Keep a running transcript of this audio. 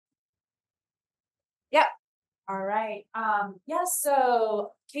Yeah. All right. Yeah,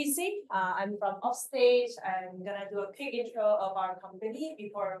 so Casey, I'm from Upstage. I'm gonna do a quick intro of our company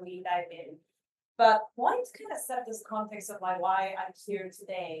before we dive in. But wanting to kind of set this context of like why I'm here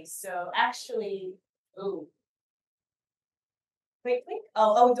today. So actually, oh, wait.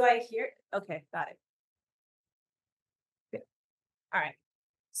 Oh, do I hear? Okay, got it. Good. All right.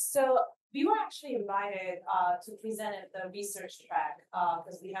 So we were actually invited to present at the research track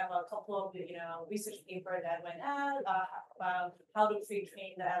because we have a couple of research paper that went out about how to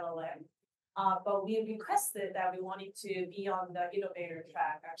pre-train the LLM. But we requested that we wanted to be on the innovator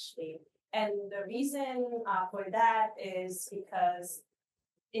track actually, and the reason for that is because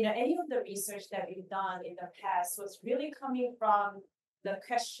any of the research that we've done in the past was really coming from the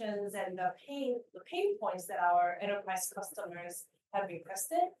questions and the pain points that our enterprise customers have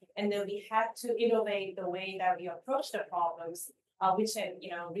requested, and then we had to innovate the way that we approach the problems, which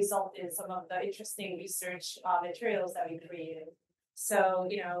result in some of the interesting research materials that we created. So,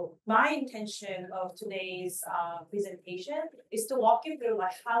 my intention of today's presentation is to walk you through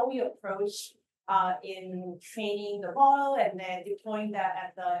like how we approach in training the model and then deploying that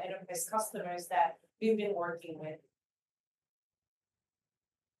at the enterprise customers that we've been working with.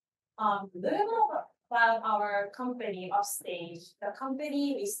 A little bit about our company, Upstage. The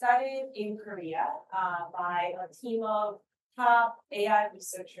company we started in Korea by a team of top AI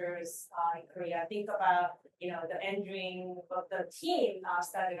researchers in Korea. Think about the entering of the team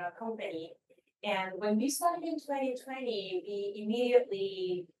started our company. And when we started in 2020, we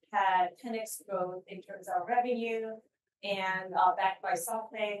immediately had 10x growth in terms of revenue and backed by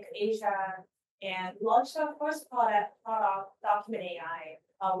SoftBank Asia and launched our first product Document AI,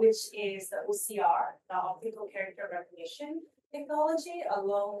 which is the OCR, the optical character recognition technology,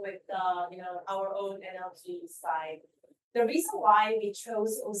 along with our own NLP side. The reason why we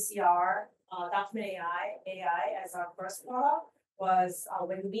chose OCR, Document AI as our first product was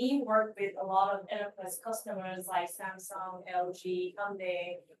when we worked with a lot of enterprise customers like Samsung, LG,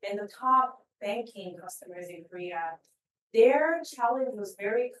 Hyundai, and the top banking customers in Korea. Their challenge was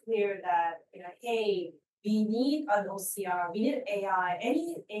very clear that, hey, we need an OCR, we need AI,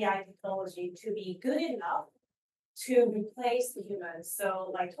 any AI technology to be good enough to replace the humans.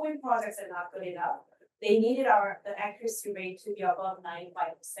 So like toy projects are not good enough. They needed the accuracy rate to be above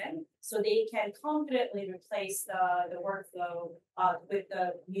 95%, so they can confidently replace the workflow with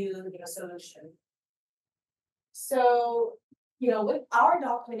the new solution. So with our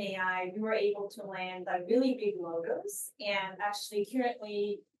Document AI, we were able to land really big logos, and actually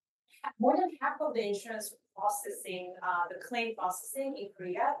currently more than half of the insurance processing, the claim processing in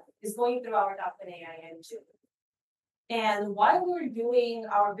Korea is going through our Document AI engine. And while we were doing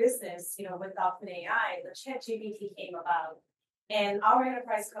our business, with Document AI, the ChatGPT came about. And our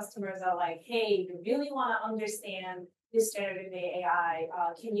enterprise customers are like, hey, we really want to understand this generative AI.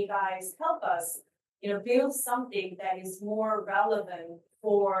 Can you guys help us, build something that is more relevant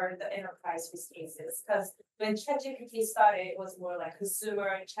for the enterprise use cases? Because when ChatGPT started, it was more like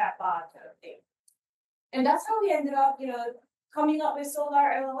consumer chatbot kind of thing. And that's how we ended up, coming up with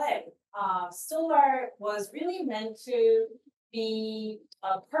Solar LLM. Solar was really meant to be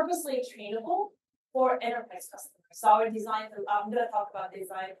purposely trainable for enterprise customers. So our design, I'm going to talk about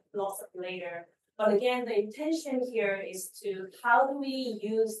design philosophy later. But again, the intention here is to how do we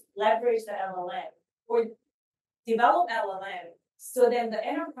leverage the LLM or develop LLM so then the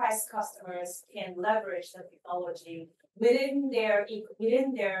enterprise customers can leverage the technology within their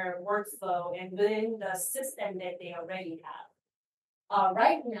workflow and within the system that they already have.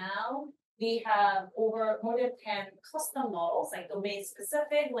 Right now, we have more than 10 custom models, like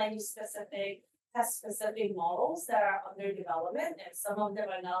domain-specific, language-specific, test-specific models that are under development, and some of them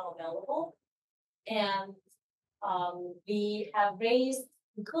are now available. And we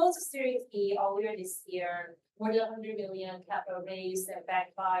closed the Series E earlier this year, more than 100 million capital raised and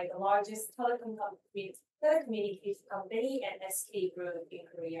backed by the largest telecommunications company and SK Group in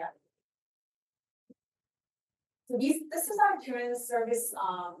Korea. So this is our current service,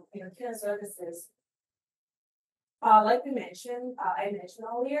 current services. Like I mentioned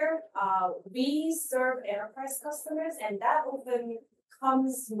earlier, we serve enterprise customers, and that often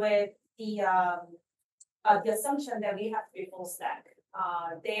comes with the assumption that we have to be full stack.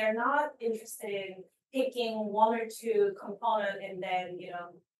 They are not interested in picking one or two components and then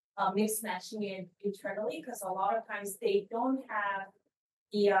mix matching it internally, because a lot of times they don't have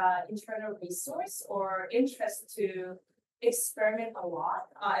the internal resource or interest to experiment a lot,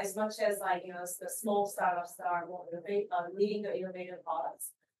 as much as the small startups that are leading the innovative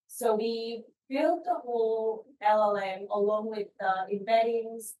products. So we built the whole LLM along with the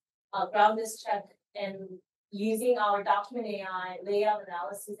embeddings, groundness check and using our document AI layout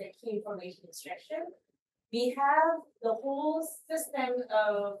analysis and key information extraction, we have the whole system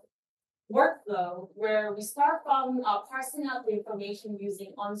of workflow where we start from parsing out the information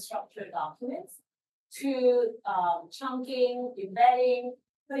using unstructured documents to chunking, embedding,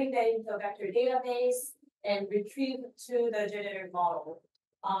 putting that into a vector database, and retrieve to the generative model.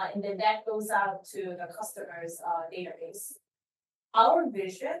 And then that goes out to the customer's database. Our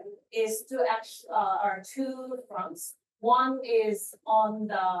vision is to actually are two fronts. One is on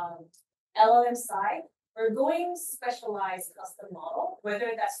the LLM side. We're going specialized custom model,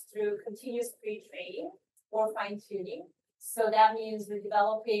 whether that's through continuous pre-training or fine-tuning. So that means we're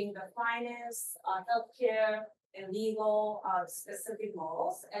developing the finance, healthcare, and legal specific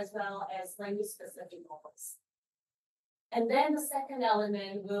models, as well as language specific models. And then the second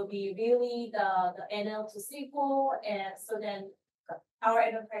element will be really the NL to SQL, and so then our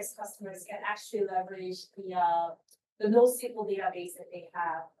enterprise customers can actually leverage the NoSQL database that they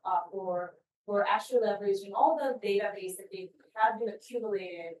have for actually leveraging all the database that they have been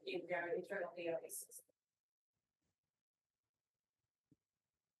accumulated in their internal databases.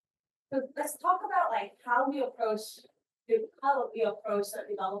 So let's talk about like how we approach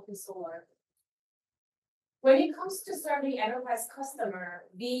developing Solar. When it comes to serving enterprise customer,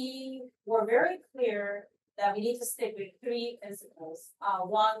 we were very clear that we need to stick with three principles.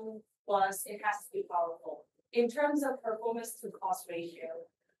 One was it has to be powerful. In terms of performance to cost ratio,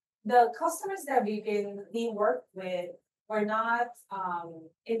 the customers that we worked with were not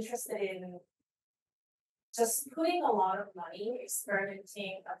interested in just putting a lot of money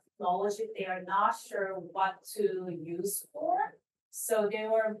experimenting a technology they are not sure what to use for. So they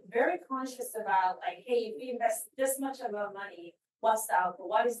were very conscious about like, hey, if we invest this much of our money, what's the output?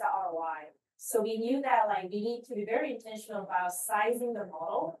 What is the ROI? So we knew that like we need to be very intentional about sizing the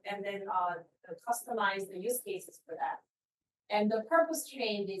model and then customize the use cases for that. And the purpose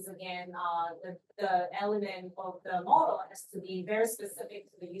change is again the element of the model has to be very specific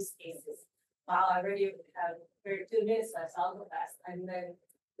to the use cases. Wow, I already have 2 minutes left, so I'll go fast. And then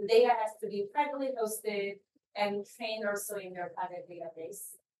the data has to be privately hosted and trained also in their private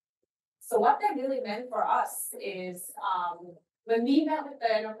database. So what that really meant for us is when we met with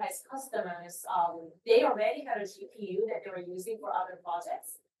the enterprise customers, they already had a GPU that they were using for other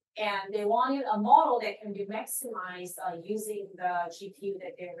projects. And they wanted a model that can be maximized using the GPU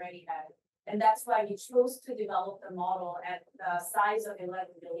that they already had. And that's why we chose to develop the model at the size of 11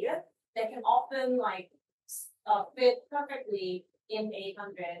 billion that can often like fit perfectly in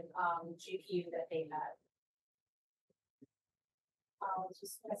 800 GPU that they had. I'll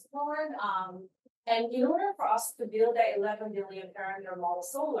just fast forward. And in order for us to build that 11 billion parameter model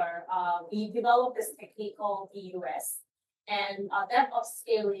Solar, we developed this technique called EUS. And that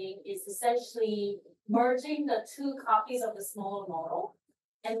upscaling is essentially merging the two copies of the smaller model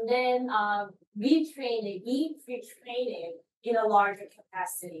and then retrain it in a larger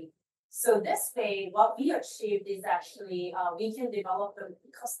capacity. So this way, what we achieved is actually we can develop a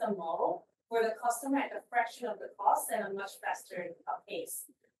custom model for the customer at a fraction of the cost and a much faster pace.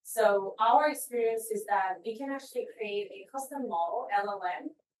 So our experience is that we can actually create a custom model,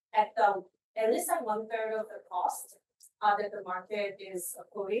 LLM, at least at 1/3 of the cost that the market is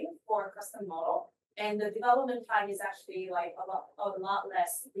quoting for a custom model. And the development time is actually like a lot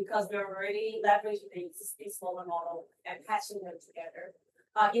less because we're already leveraging the existing smaller model and patching them together.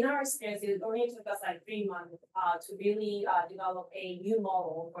 In our experience, it only took us like 3 months to really develop a new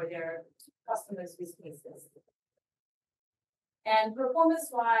model for their customers' use cases. And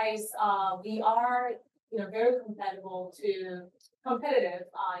performance-wise, we are very competitive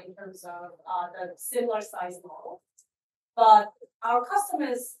in terms of the similar size model. But our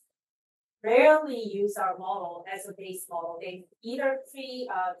customers rarely use our model as a base model. They either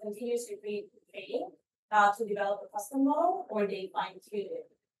continuously pre-training to develop a custom model or they fine-tune it.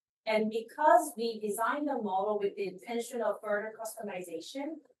 And because we designed the model with the intention of further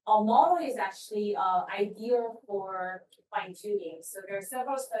customization, our model is actually ideal for fine-tuning. So there are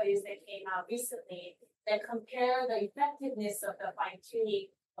several studies that came out recently that compare the effectiveness of the fine-tuning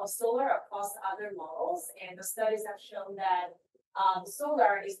of Solar across other models. And the studies have shown that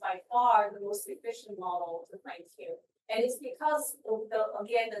Solar is by far the most efficient model to fine-tune. And it's because,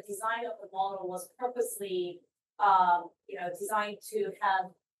 the design of the model was purposely, designed to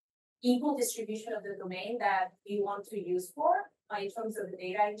have equal distribution of the domain that we want to use for in terms of the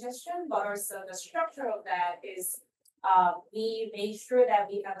data ingestion, but also the structure of that is we made sure that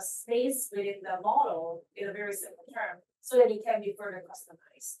we have a space within the model in a very simple term so that it can be further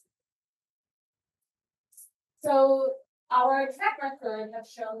customized. So our track record have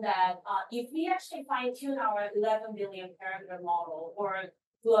shown that if we actually fine tune our 11 billion parameter model or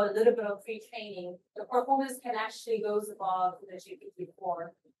do a little bit of pre-training, the performance can actually goes above the GPT-4.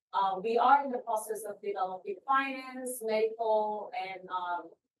 We are in the process of developing finance, medical, and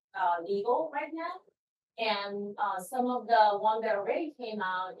legal right now. And some of the ones that already came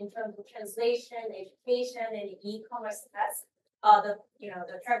out in terms of translation, education, and e-commerce tests,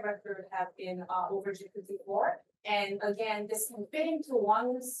 the track record have been over GPT-4. And again, this can fit into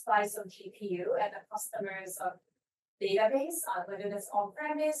one slice of GPU at the customer's database, whether it's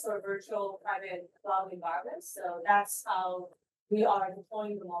on-premise or virtual private cloud environment. So that's how we are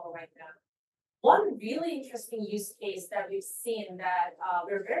deploying the model right now. One really interesting use case that we've seen that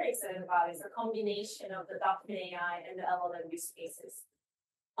we're very excited about is a combination of the document AI and the LLM use cases.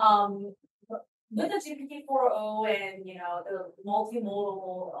 With the GPT-4o and the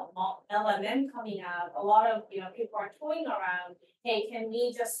multimodal LLM coming out, a lot of people are toying around. Hey, can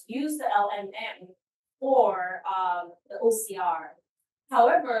we just use the LLM for the OCR?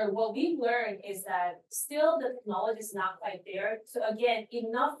 However, what we've learned is that still the technology is not quite there to, again,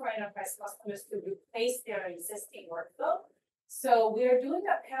 enough for enterprise customers to replace their existing workflow. So we're doing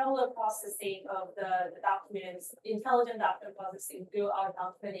a parallel processing of the documents, intelligent document processing through our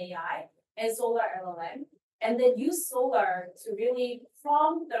document AI and Solar LLM, and then use Solar to really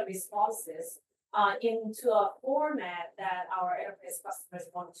prompt the responses into a format that our enterprise customers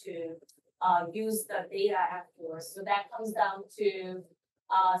want to use the data afterwards. So that comes down to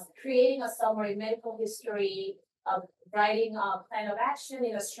creating a summary medical history, writing a plan of action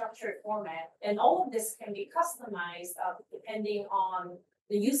in a structured format. And all of this can be customized depending on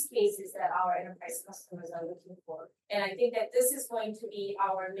the use cases that our enterprise customers are looking for. And I think that this is going to be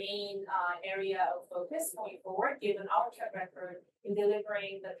our main area of focus going forward, given our track record in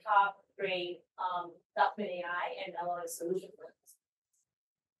delivering the top grade document AI and LLM solution for us.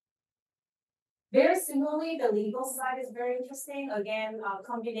 Very similarly, the legal side is very interesting. Again, a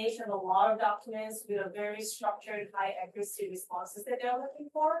combination of a lot of documents with a very structured, high accuracy responses that they're looking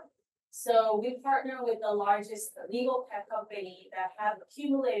for. So we partner with the largest legal tech company that have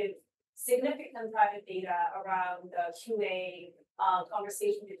accumulated significant private data around the QA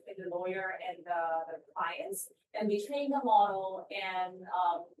conversation between the lawyer and the clients. And we train the model, and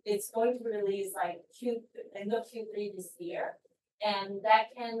it's going to release like end of Q3 this year. And that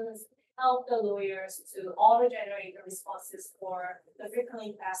can help the lawyers to auto-generate the responses for the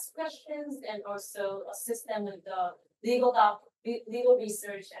frequently asked questions and also assist them with the legal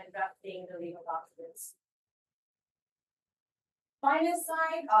research and drafting the legal documents. Finance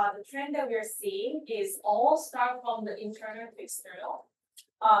side, the trend that we're seeing is all start from the internal to external.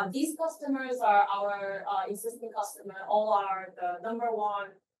 These customers are our existing customer, all are the number one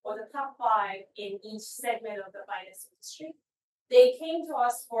or the top 5 in each segment of the finance industry. They came to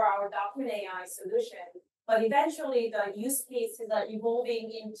us for our document AI solution, but eventually the use cases are evolving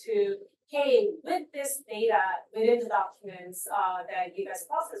into, hey, with this data within the documents that you guys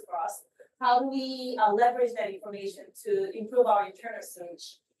process for us, how do we leverage that information to improve our internal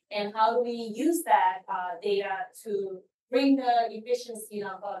search? And how do we use that data to bring the efficiency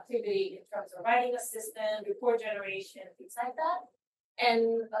and productivity in terms of writing a system, report generation, things like that?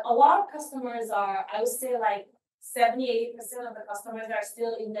 And a lot of customers are, I would say like 70-80% of the customers are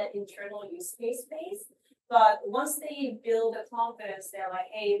still in that internal use case phase. But once they build the confidence, they're like,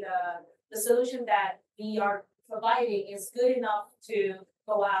 hey, the solution that we are providing is good enough to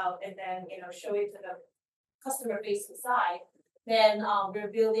go out and then show it to the customer facing side. Then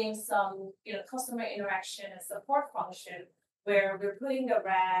we're building some customer interaction and support function where we're putting the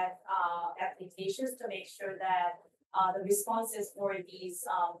RAG applications to make sure that the responses for these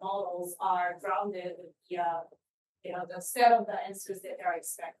models are grounded with the set of the answers that they're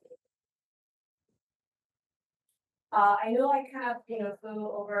expecting. I know I kind of flew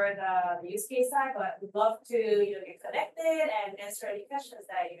over the use case side, but we'd love to get connected and answer any questions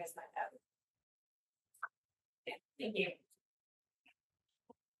that you guys might have. Yeah, thank you.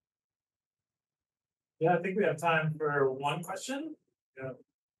 Yeah, I think we have time for one question. Yeah,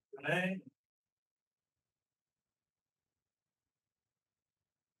 Renee.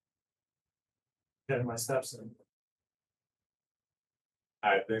 Getting my steps in.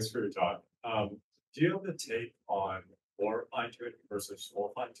 Hi, thanks for your talk. Do you have the take on more fine tuning versus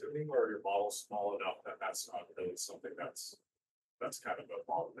small fine tuning, or are your models small enough that that's not really something that's kind of a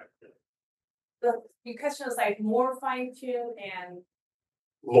bottleneck? The question is like more fine tuned and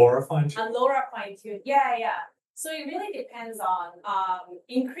LoRa fine tuned. LoRa fine tuned. Yeah. So it really depends on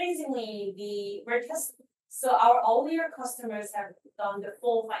increasingly so our earlier customers have done the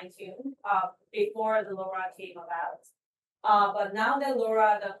full fine tune before the LoRa came about. But now that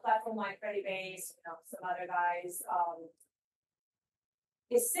Laura, the platform like Credit Base, some other guys,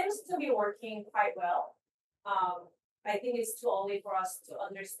 it seems to be working quite well. I think it's too early for us to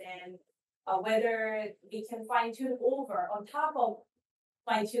understand whether we can fine tune over on top of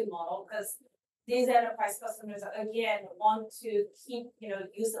fine tune model, because these enterprise customers again want to keep,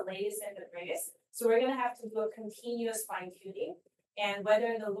 use the latest and the greatest. So we're gonna have to do a continuous fine tuning, and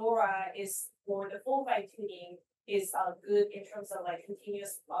whether the LoRa is for the full fine tuning is good in terms of like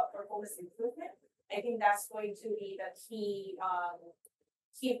continuous performance improvement. I think that's going to be the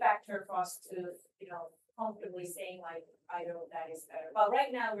key factor for us to, comfortably saying like either of that is better. But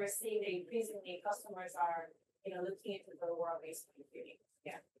right now we're seeing that increasingly customers are, looking into the LoRa-based computing.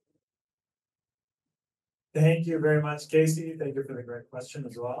 Yeah. Thank you very much, Casey. Thank you for the great question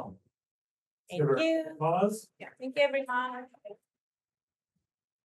as well. Thank you. Pause. Yeah. Thank you, everyone.